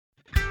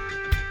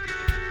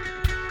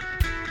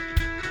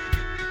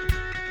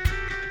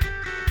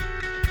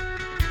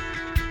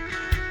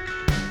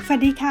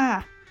วัสดีค่ะ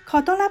ขอ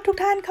ต้อนรับทุก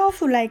ท่านเข้า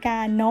สู่รายกา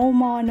ร No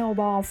More No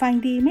Ball ฟัง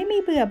ดีไม่มี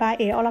เบื่อบาย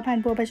เอ๋อรพัน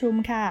ธ์บัวประชุม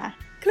ค่ะ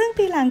ครึ่ง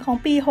ปีหลังของ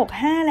ปี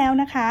65แล้ว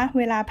นะคะเ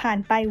วลาผ่าน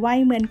ไปไว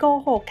เหมือนโก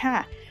หกค่ะ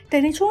แต่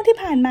ในช่วงที่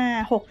ผ่านมา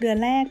6เดือน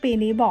แรกปี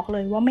นี้บอกเล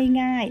ยว่าไม่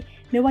ง่าย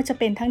ไม่ว่าจะ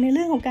เป็นทั้งในเ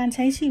รื่องของการใ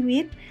ช้ชีวิ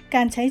ตก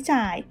ารใช้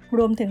จ่ายร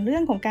วมถึงเรื่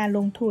องของการล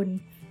งทุน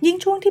ยิ่ง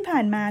ช่วงที่ผ่า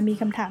นมามี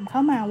คำถามเข้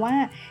ามาว่า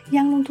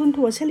ยังลงทุน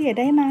ถัวเฉลี่ย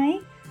ได้ไหม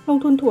ลง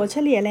ทุนถัวเฉ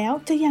ลี่ยแล้ว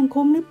จะยัง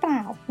คุ้มหรือเปล่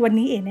าวัน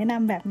นี้เอ๋แนะน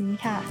ำแบบนี้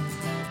ค่ะ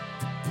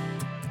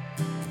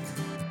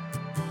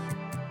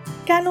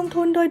การลง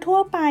ทุนโดยทั่ว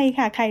ไป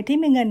ค่ะใครที่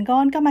มีเงินก้อ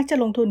นก็มักจะ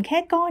ลงทุนแค่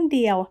ก้อนเ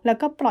ดียวแล้ว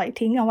ก็ปล่อย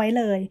ทิ้งเอาไว้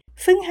เลย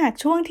ซึ่งหาก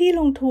ช่วงที่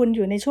ลงทุนอ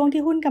ยู่ในช่วง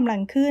ที่หุ้นกำลั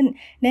งขึ้น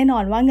แน่นอ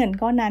นว่าเงิน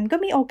ก้อนนั้นก็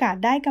มีโอกาส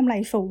ได้กำไร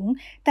สูง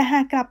แต่หา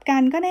กกลับกั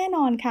นก็แน่น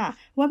อนค่ะ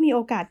ว่ามีโอ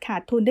กาสขา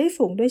ดทุนได้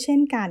สูงด้วยเช่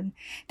นกัน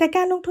แต่ก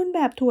ารลงทุนแบ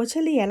บถัวเฉ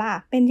ลี่ยล่ะ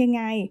เป็นยังไ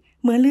ง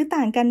เหมือนหรือ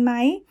ต่างกันไหม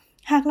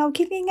หากเรา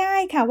คิดง่า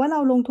ยๆค่ะว่าเรา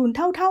ลงทุน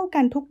เท่าๆ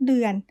กันทุกเดื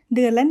อนเ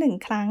ดือนละ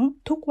1ครั้ง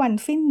ทุกวัน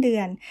สิ้นเดื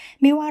อน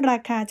ไม่ว่ารา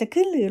คาจะ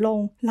ขึ้นหรือลง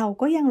เรา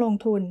ก็ยังลง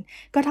ทุน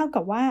ก็เท่า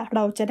กับว่าเร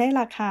าจะได้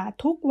ราคา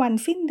ทุกวัน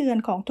สิ้นเดือน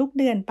ของทุก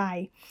เดือนไป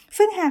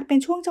ซึ่งหากเป็น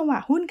ช่วงจังหวะ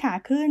หุ้นขา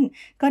ขึ้น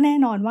ก็แน่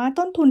นอนว่า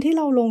ต้นทุนที่เ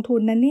ราลงทุ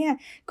นนั้นเนี่ย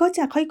ก็จ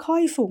ะค่อ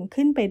ยๆสูง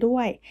ขึ้นไปด้ว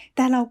ย แ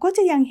ต่เราก็จ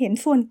ะยังเห็น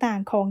ส่วนต่าง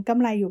ของกำ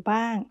ไรอยู่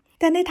บ้าง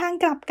แต่ในทาง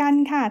กลับกัน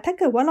ค่ะถ้า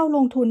เกิดว่าเราล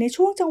งทุนใน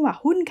ช่วงจังหวะ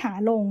หุ้นขา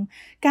ลง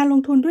การล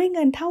งทุนด้วยเ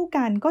งินเท่า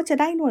กันก็จะ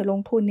ได้หน่วยล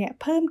งทุนเนี่ย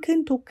เพิ่มขึ้น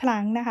ทุกครั้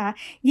งนะคะ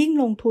ยิ่ง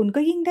ลงทุนก็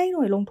ยิ่งได้ห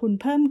น่วยลงทุน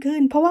เพิ่มขึ้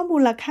นเพราะว่ามู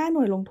ลค่าห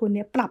น่วยลงทุนเ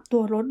นี่ยปรับตั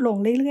วลดลง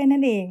เรื่อยๆนั่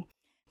นเอง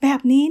แบ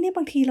บนี้เนี่ยบ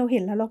างทีเราเห็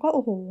นแล้วเราก็โ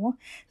อ้โฮ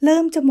เริ่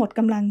มจะหมดก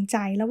ำลังใจ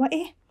แล้วว่าเ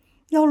อ๊ะ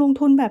เราลง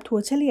ทุนแบบถัว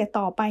เฉลี่ย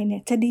ต่อไปเนี่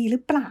ยจะดีหรื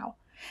อเปล่า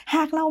ห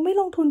ากเราไม่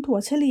ลงทุนถัว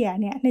เฉลี่ย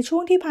เนี่ยในช่ว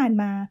งที่ผ่าน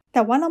มาแ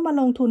ต่ว่าเรามา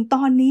ลงทุนต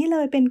อนนี้เล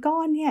ยเป็นก้อ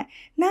นเนี่ย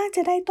น่าจ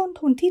ะได้ต้น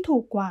ทุนที่ถู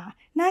กกว่า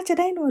น่าจะ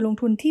ได้หน่วยลง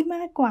ทุนที่ม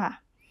ากกว่า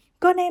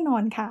ก็แน่นอ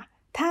นค่ะ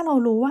ถ้าเรา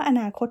รู้ว่าอ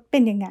นาคตเป็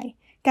นยังไง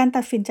การ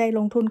ตัดสินใจล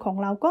งทุนของ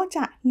เราก็จ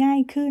ะง่า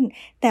ยขึ้น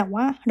แต่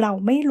ว่าเรา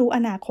ไม่รู้อ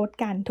นาคต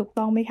กันถูก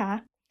ต้องไหมคะ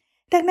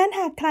ดังนั้น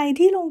หากใคร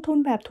ที่ลงทุน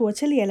แบบถัวเ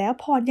ฉลี่ยแล้ว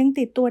พอร์ตยัง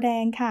ติดตัวแด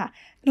งค่ะ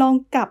ลอง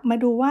กลับมา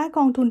ดูว่าก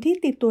องทุนที่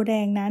ติดตัวแด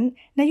งนั้น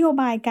นโย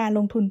บายการล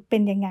งทุนเป็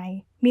นยังไง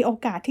มีโอ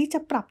กาสที่จะ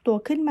ปรับตัว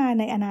ขึ้นมา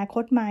ในอนาค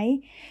ตไหม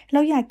เร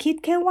าอย่าคิด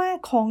แค่ว่า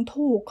ของ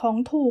ถู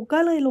กก็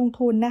เลยลง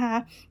ทุนนะคะ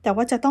แต่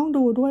ว่าจะต้อง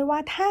ดูด้วยว่า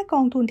ถ้าก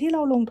องทุนที่เร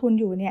าลงทุน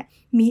อยู่เนี่ย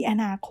มีอ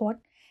นาคต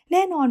แ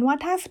น่นอนว่า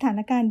ถ้าสถาน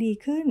การณ์ดี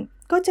ขึ้น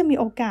ก็จะมี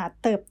โอกาส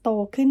เติบโต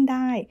ขึ้นไ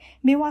ด้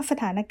ไม่ว่าส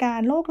ถานการ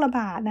ณ์โรคระบ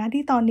าดนะ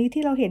ที่ตอนนี้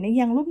ที่เราเห็นเนี่ย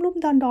ยังลุ่ม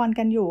ๆดอนๆ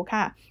กันอยู่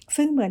ค่ะ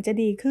ซึ่งเหมือนจะ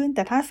ดีขึ้นแ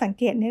ต่ถ้าสัง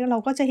เกตเนี่ยเรา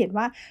ก็จะเห็น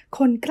ว่าค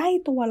นใกล้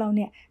ตัวเราเ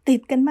นี่ยติ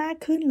ดกันมาก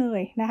ขึ้นเล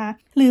ยนะคะ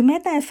หรือแม้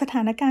แต่สถ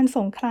านการณ์ส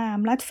งคราม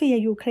รัสเซีย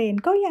ยูเครน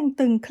ก็ยัง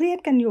ตึงเครียด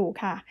กันอยู่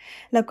ค่ะ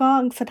แล้วก็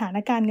สถาน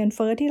การณ์เงินเ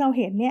ฟ้อที่เรา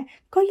เห็นเนี่ย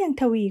ก็ยัง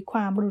ทวีคว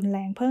ามรุนแร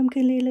งเพิ่ม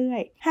ขึ้นเรื่อ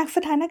ยๆหากส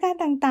ถานการณ์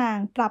ต่าง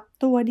ๆปรับ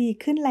ตัวดี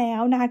ขึ้นแล้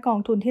วนะคะกอง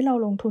ทุนที่เรา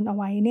ลงทุนเอา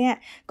ไว้เนี่ย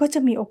ก็จะ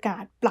มีโอกา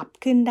สปรับ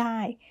ขึ้นได้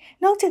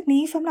นอกจาก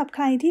นี้สำหรับใค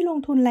รที่ลง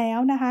ทุนแล้ว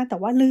นะคะแต่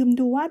ว่าลืม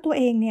ดูว่าตัว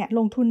เองเนี่ยล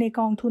งทุนใน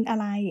กองทุนอะ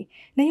ไร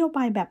นโยบ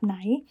ายแบบไหน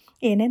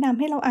แนะนำ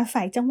ให้เราอา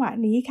ศัยจังหวะ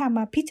นี้ค่ะม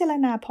าพิจาร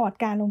ณาพอร์ต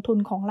การลงทุน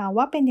ของเรา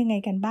ว่าเป็นยังไง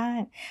กันบ้าง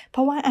เพร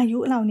าะว่าอายุ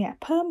เราเนี่ย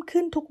เพิ่ม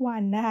ขึ้นทุกวั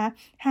นนะคะ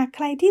หากใค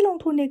รที่ลง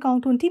ทุนในกอง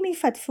ทุนที่มี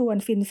สัดส่วน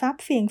สินทรัพ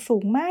ย์เสี่ยงสู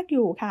งมากอ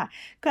ยู่ค่ะ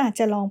ก็อาจ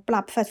จะลองป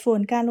รับสัดส่ว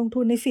นการลง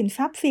ทุนในสินท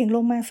รัพย์เสี่ยงล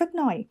งมาสัก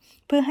หน่อย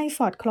เพื่อให้ส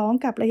อดคล้อง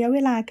กับระยะเว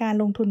ลาการ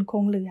ลงทุนค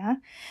งเหลือ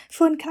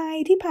ส่วนใคร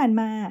ที่ผ่าน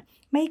มา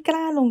ไม่ก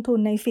ล้าลงทุน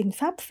ในสิน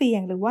ทรัพย์เสี่ย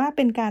งหรือว่าเ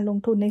ป็นการลง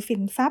ทุนในสิ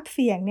นทรัพย์เ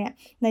สี่ยงเนี่ย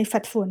ในสั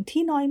ดส่วน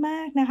ที่น้อยม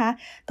ากนะคะ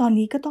ตอน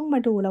นี้ก็ต้องมา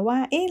ดูแล้วว่า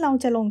เรา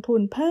จะลงทุ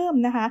นเพิ่ม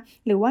นะคะ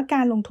หรือว่าก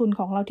ารลงทุน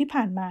ของเราที่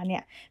ผ่านมาเนี่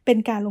ยเป็น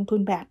การลงทุ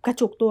นแบบกระ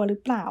จุกตัวหรื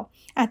อเปล่า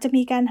อาจจะ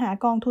มีการหา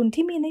กองทุน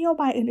ที่มีนโย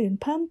บายอื่น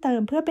ๆเพิ่มเติม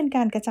เพื่อเป็นก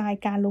ารกระจาย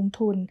การลง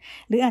ทุน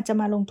หรืออาจจะ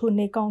มาลงทุน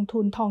ในกองทุ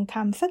นทองค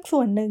ำสักส่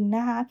วนหนึ่งน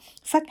ะคะ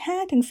สัก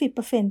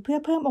5-10%เพื่อ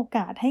เพิ่มโอก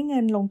าสให้เงิ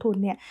นลงทุน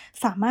เนี่ย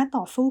สามารถ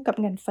ต่อสู้กับ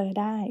เงินเฟ้อ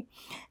ได้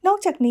นอก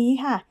จากนี้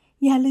ค่ะ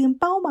อย่าลืม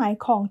เป้าหมาย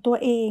ของตัว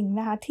เองน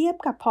ะคะเทียบ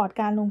กับพอร์ต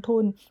การลงทุ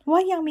นว่า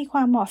ยังมีคว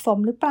ามเหมาะสม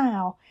หรือเปล่า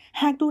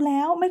หากดูแล้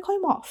วไม่ค่อย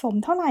เหมาะสม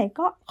เท่าไหร่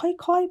ก็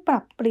ค่อยๆปรั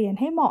บเปลี่ยน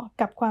ให้เหมาะ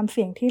กับความเ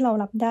สี่ยงที่เรา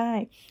รับได้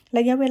ร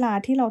ะยะเวลา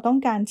ที่เราต้อง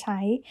การใช้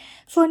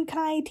ส่วนใค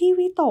รที่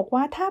วิตก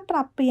ว่าถ้าป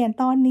รับเปลี่ยน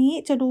ตอนนี้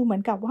จะดูเหมือ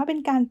นกับว่าเป็น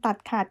การตัด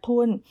ขาดทุ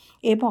น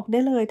บอกได้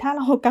เลยถ้าเ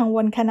รากังว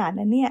ลขนาด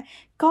นั้นเนี่ย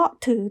ก็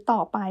ถือต่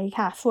อไป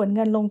ค่ะส่วนเ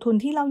งินลงทุน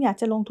ที่เราอยาก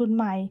จะลงทุนใ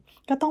หม่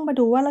ก็ต้องมา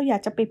ดูว่าเราอยา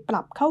กจะไปป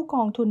รับเข้าก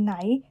องทุนไหน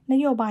น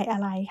โยบายอะ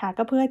ไรค่ะ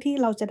ก็เพื่อที่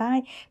เราจะได้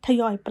ท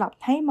ยอยปรับ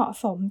ให้เหมาะ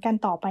สมกัน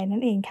ต่อไปนั่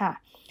นเองค่ะ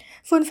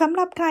ส่วนสำห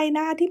รับใครน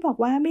ะคะที่บอก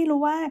ว่าไม่รู้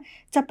ว่า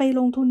จะไป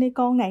ลงทุนใน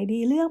กองไหนดี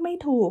เลือกไม่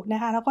ถูกนะ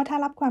คะแล้วก็ถ้า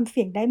รับความเ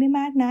สี่ยงได้ไม่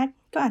มากนัก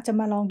ก็อาจจะ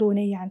มาลองดูใ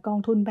นอย่างกอง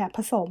ทุนแบบผ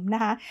สมน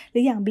ะคะหรื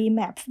ออย่าง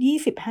BMAP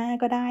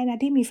 25ก็ได้นะ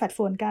ที่มีสัด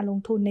ส่วนการลง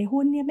ทุนใน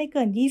หุ้นเนี่ยไม่เ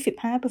กิน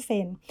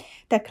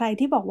 25%แต่ใคร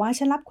ที่บอกว่า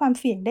ฉันรับความ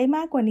เสี่ยงได้ม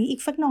ากกว่านี้อี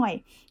กสักหน่อย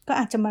ก็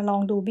อาจจะมาลอ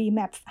งดู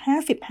BMAP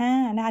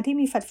 55นะคะที่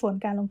มีสัดส่วน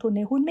การลงทุนใ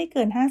นหุ้นไม่เ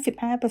กิน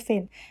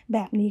 55%แบ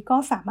บนี้ก็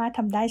สามารถท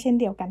ำได้เช่น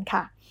เดียวกัน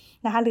ค่ะ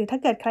นะคะหรือถ้า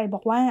เกิดใครบ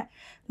อกว่า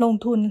ลง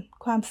ทุน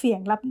ความเสี่ยง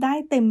รับได้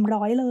เต็ม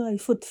ร้อยเลย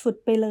สุด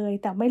ๆไปเลย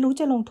แต่ไม่รู้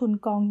จะลงทุน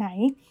กองไหน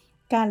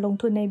การลง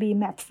ทุนใน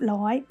BMAP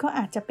 100ก็อ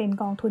าจจะเป็น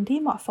กองทุนที่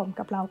เหมาะสม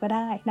กับเราก็ไ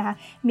ด้นะคะ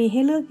มีใ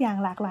ห้เลือกอย่าง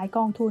หลากหลายก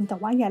องทุนแต่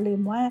ว่าอย่าลื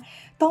มว่า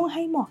ต้องใ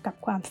ห้เหมาะกับ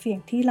ความเสี่ยง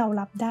ที่เรา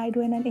รับได้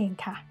ด้วยนั่นเอง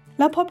ค่ะ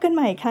แล้วพบกันใ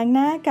หม่ครั้งห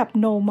น้ากับ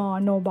No More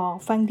No Ball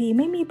ฟังดีไ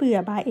ม่มีเบื่อ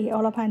บายเออ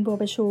รพันธ์บัว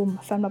ประชุม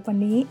สำหรับวัน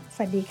นี้ส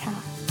วัสดีค่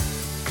ะ